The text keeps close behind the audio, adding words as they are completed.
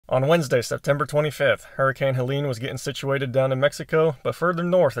On Wednesday, September 25th, Hurricane Helene was getting situated down in Mexico, but further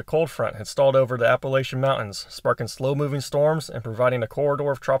north a cold front had stalled over the Appalachian Mountains, sparking slow-moving storms and providing a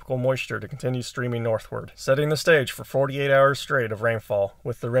corridor of tropical moisture to continue streaming northward, setting the stage for 48 hours straight of rainfall,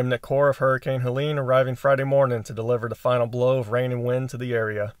 with the remnant core of Hurricane Helene arriving Friday morning to deliver the final blow of rain and wind to the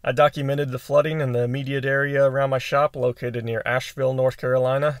area. I documented the flooding in the immediate area around my shop located near Asheville, North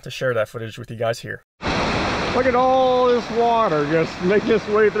Carolina, to share that footage with you guys here. Look at all this water just making its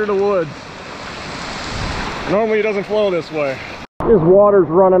way through the woods. Normally it doesn't flow this way. This water's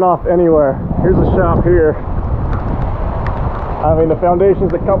running off anywhere. Here's a shop here. I mean, the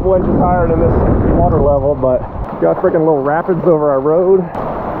foundation's a couple inches higher than this water level, but got freaking little rapids over our road.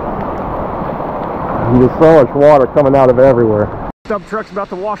 And there's so much water coming out of everywhere. Sub truck's about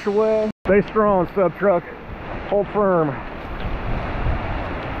to wash away. Stay strong, sub truck. Hold firm.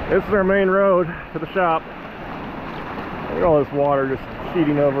 This is our main road to the shop. Look at all this water just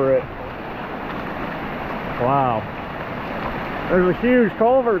sheeting over it. Wow. There's a huge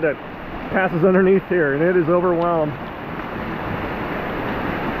culvert that passes underneath here, and it is overwhelmed.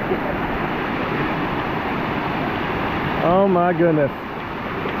 Oh my goodness.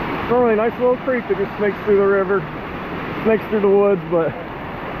 It's normally a nice little creek that just snakes through the river, snakes through the woods, but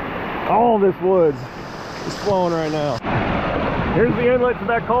all this woods is flowing right now. Here's the inlet to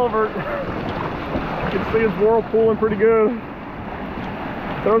that culvert. You can see it's whirlpooling pretty good.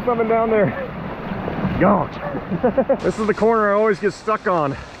 Throw something down there. Gone. This is the corner I always get stuck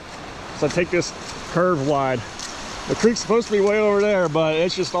on. So I take this curve wide. The creek's supposed to be way over there, but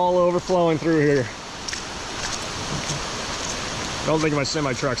it's just all overflowing through here. I don't think my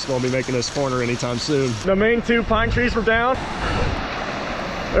semi-truck's going to be making this corner anytime soon. The main two pine trees were down.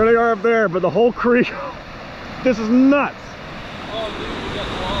 There they are up there, but the whole creek, this is nuts. Oh, dude, you got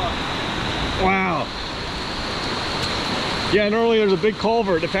lost. Wow. Yeah, normally there's a big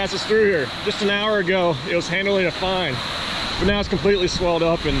culvert that passes through here. Just an hour ago, it was handling it fine. But now it's completely swelled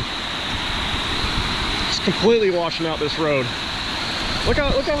up and it's completely washing out this road. Look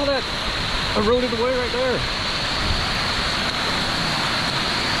how that eroded away right there.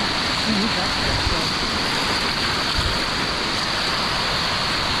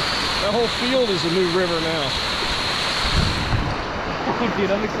 That whole field is a new river now. Oh,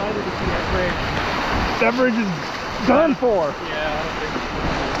 dude, I'm excited to see that bridge. That bridge is done for. Yeah,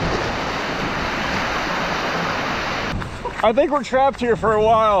 I think we're trapped here for a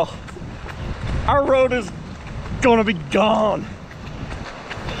while. Our road is gonna be gone.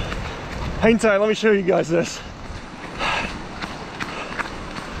 Hang tight, let me show you guys this.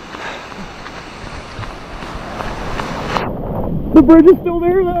 The bridge is still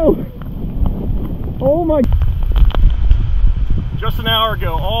there though. Oh my. Just an hour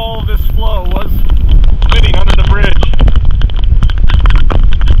ago, all this flow was sitting under the bridge.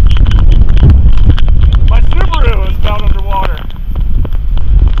 My Subaru is about underwater.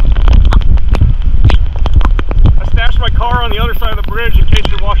 I stashed my car on the other side of the bridge in case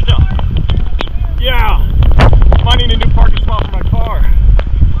it washed up. Yeah, might need a new parking spot for my car.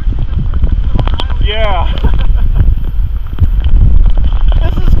 Yeah.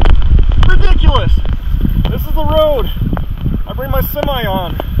 This is ridiculous. This is the road. I bring my semi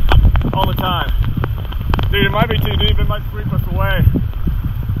on all the time. Dude, it might be too deep, it might sweep us away.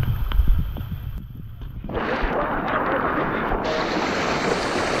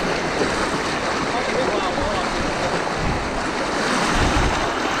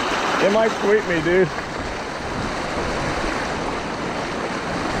 It might sweep me, dude.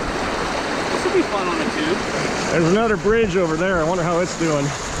 this would be fun on a tube. There's another bridge over there. I wonder how it's doing.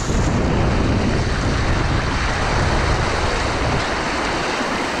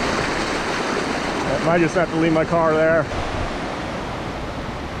 I might just have to leave my car there.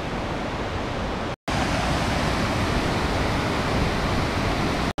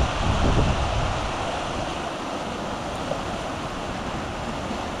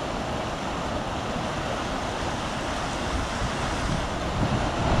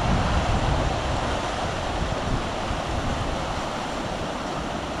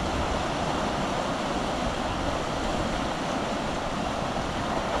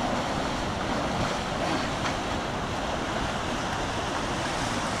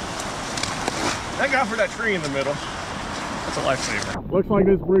 Thank God for that tree in the middle. That's a lifesaver. Looks like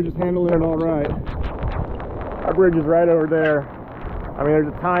this bridge is handling it all right. Our bridge is right over there. I mean, there's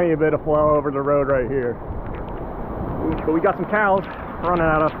a tiny bit of flow over the road right here. But we got some cows running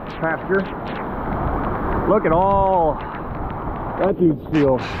out of pasture. Look at all that dude's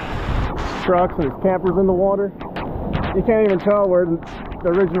fuel. Trucks and his campers in the water. You can't even tell where the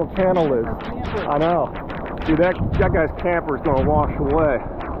original channel is. I know. Dude, that guy's camper is gonna wash away.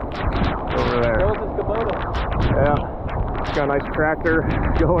 over there. That was his Kubota. Yeah. Got a nice tractor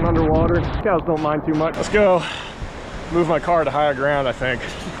going underwater. Cows don't mind too much. Let's go move my car to higher ground, I think.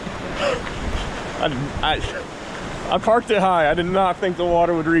 I parked it high. I did not think the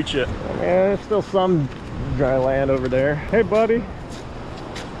water would reach it. Man, there's still some dry land over there. Hey, buddy.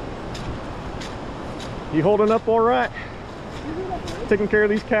 You holding up all right? Taking care of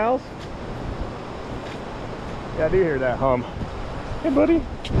these cows? Yeah, I do hear that hum. Hey, buddy.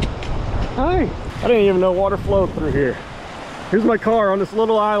 Hi. I didn't even know water flowed through here. Here's my car on this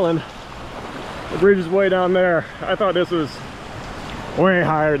little island. The bridge is way down there. I thought this was way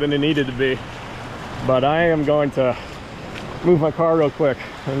higher than it needed to be. But I am going to move my car real quick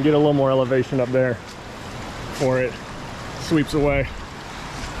and get a little more elevation up there before it sweeps away.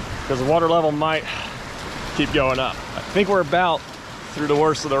 Because the water level might keep going up. I think we're about through the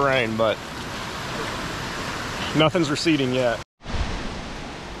worst of the rain, but nothing's receding yet.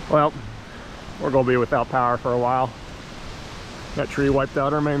 Well, we're gonna be without power for a while. That tree wiped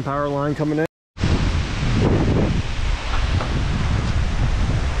out our main power line coming in.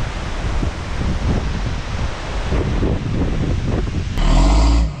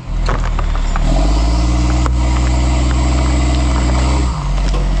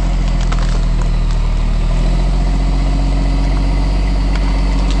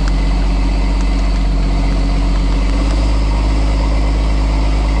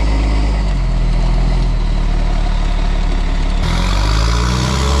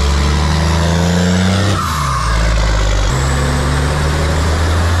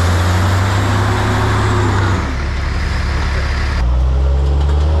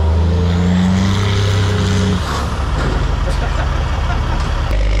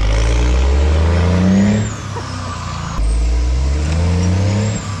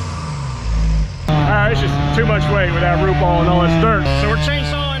 It's just too much weight with that root ball and all this dirt. So we're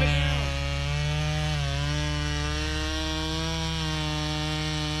chainsawing it.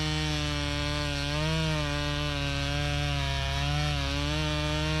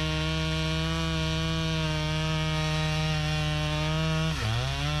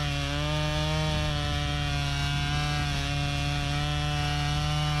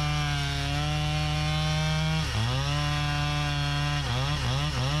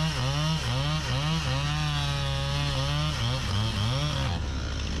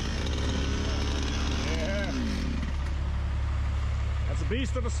 That's a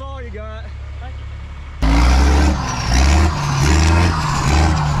beast of a saw you got. Thank you.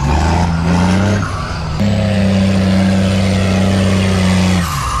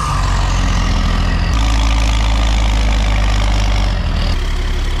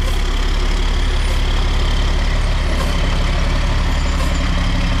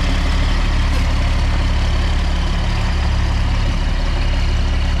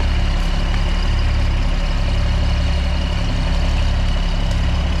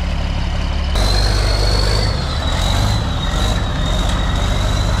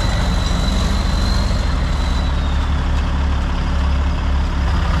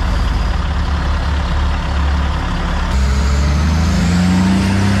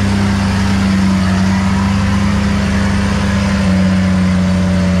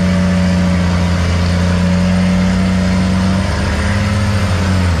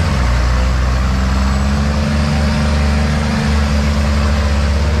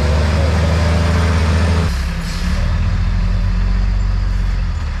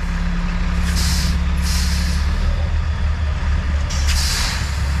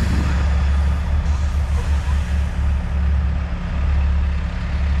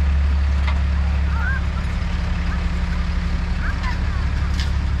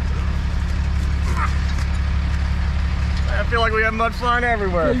 I feel like we have mudslide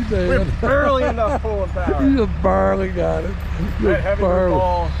everywhere. We're barely enough pulling power. You just barely got it. That heavy root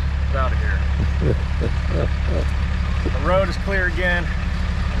ball is out of here. The road is clear again.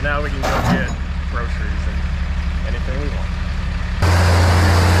 Now we can go get groceries and anything we want.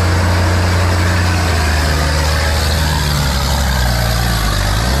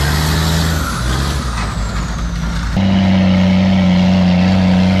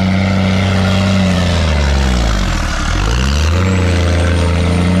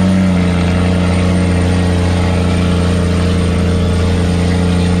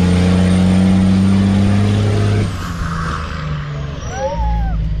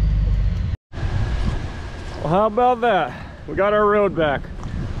 How about that? We got our road back.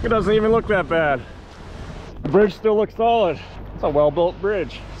 It doesn't even look that bad. The bridge still looks solid. It's a well-built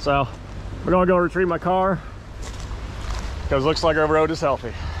bridge. So we're gonna go retrieve my car because it looks like our road is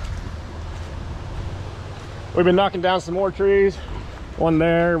healthy. We've been knocking down some more trees. One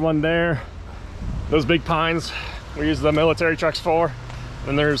there, one there. Those big pines we use the military trucks for.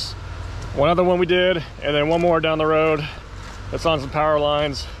 And there's one other one we did, and then one more down the road that's on some power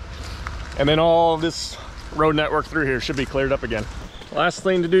lines. And then all this road network through here should be cleared up again. Last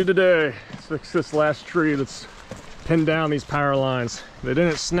thing to do today is fix this last tree that's pinned down these power lines. They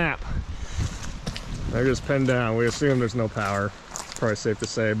didn't snap. They're just pinned down. We assume there's no power. Probably safe to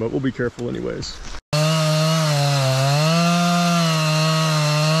say, but we'll be careful anyways.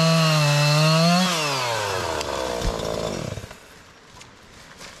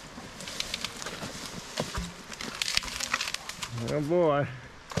 Oh boy.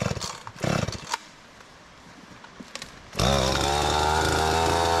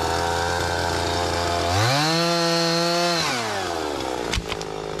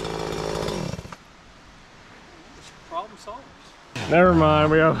 Problem solvers. Never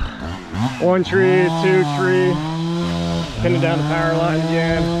mind, we have one tree, two tree, pinning down the power lines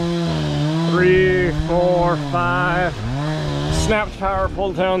again. 3, 4, 5. Snapped power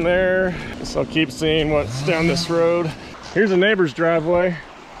pulled down there. So I'll keep seeing what's down this road. Here's a neighbor's driveway.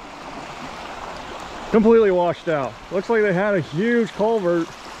 Completely washed out. Looks like they had a huge culvert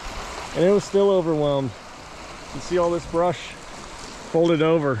and it was still overwhelmed. You can see all this brush folded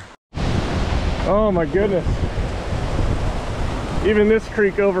over. Oh my goodness. Even this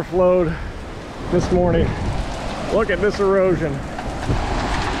creek overflowed this morning. Look at this erosion.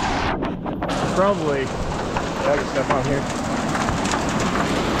 Probably, I can step on here.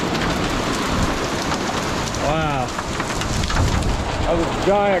 Wow. That was a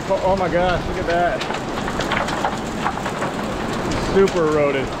giant, oh my gosh, look at that. Super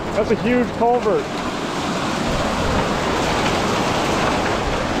eroded. That's a huge culvert.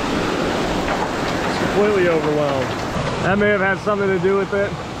 It's completely overwhelmed. That may have had something to do with it.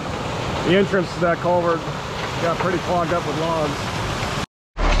 The entrance to that culvert got pretty clogged up with logs.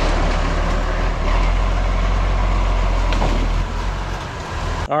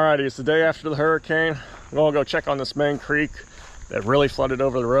 Alrighty, it's the day after the hurricane. I'm gonna go check on this main creek that really flooded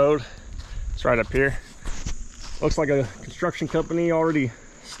over the road. It's right up here. Looks like a construction company already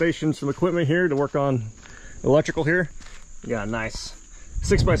stationed some equipment here to work on electrical here. You got a nice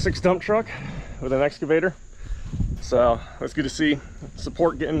 6x6 dump truck with an excavator. So it's good to see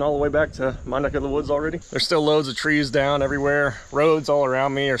support getting all the way back to my neck of the woods already. There's still loads of trees down everywhere. Roads all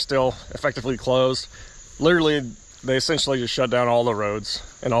around me are still effectively closed. Literally, they essentially just shut down all the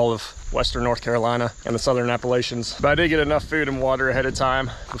roads in all of western North Carolina and the southern Appalachians. But I did get enough food and water ahead of time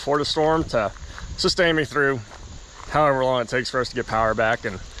before the storm to sustain me through however long it takes for us to get power back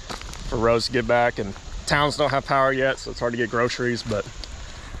and for roads to get back. And towns don't have power yet, so it's hard to get groceries. But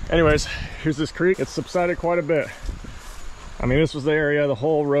anyways, here's this creek. It's subsided quite a bit. I mean, this was the area, the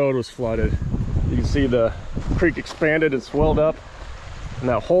whole road was flooded. You can see the creek expanded and swelled up, and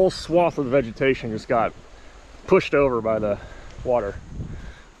that whole swath of the vegetation just got pushed over by the water.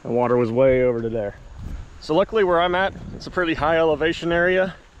 And water was way over to there. So luckily where I'm at, it's a pretty high elevation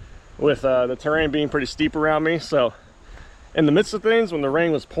area with the terrain being pretty steep around me. So in the midst of things, when the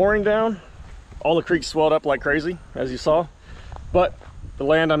rain was pouring down, all the creeks swelled up like crazy, as you saw. But the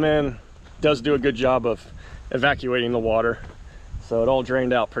land I'm in does do a good job of evacuating the water. So it all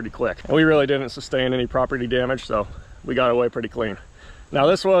drained out pretty quick. And we really didn't sustain any property damage, so we got away pretty clean. Now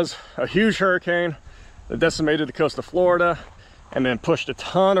this was a huge hurricane that decimated the coast of Florida and then pushed a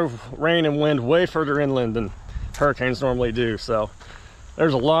ton of rain and wind way further inland than hurricanes normally do. So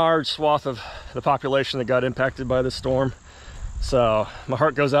there's a large swath of the population that got impacted by this storm. So my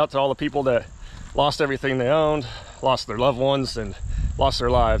heart goes out to all the people that lost everything they owned, lost their loved ones, and lost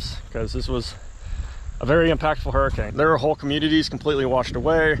their lives, because this was a very impactful hurricane. There were whole communities completely washed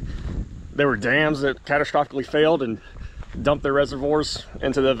away. There were dams that catastrophically failed and dumped their reservoirs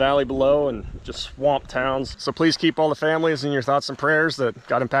into the valley below and just swamped towns. So please keep all the families in your thoughts and prayers that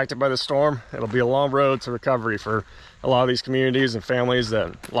got impacted by the storm. It'll be a long road to recovery for a lot of these communities and families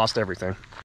that lost everything.